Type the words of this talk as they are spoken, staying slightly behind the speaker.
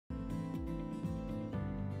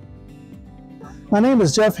My name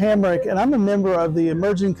is Jeff Hamrick, and I'm a member of the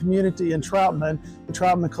emerging community in Troutman, the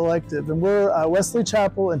Troutman Collective, and we're Wesley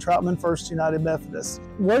Chapel and Troutman First United Methodist.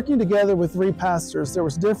 Working together with three pastors, there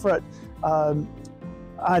was different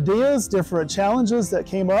ideas, different challenges that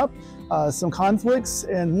came up, some conflicts,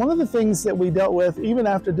 and one of the things that we dealt with even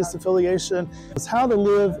after disaffiliation was how to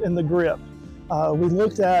live in the grip. We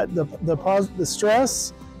looked at the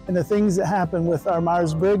stress and the things that happen with our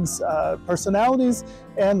Myers-Briggs personalities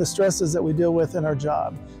and the stresses that we deal with in our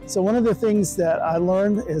job. So one of the things that I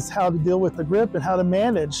learned is how to deal with the grip and how to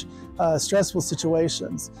manage stressful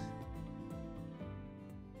situations.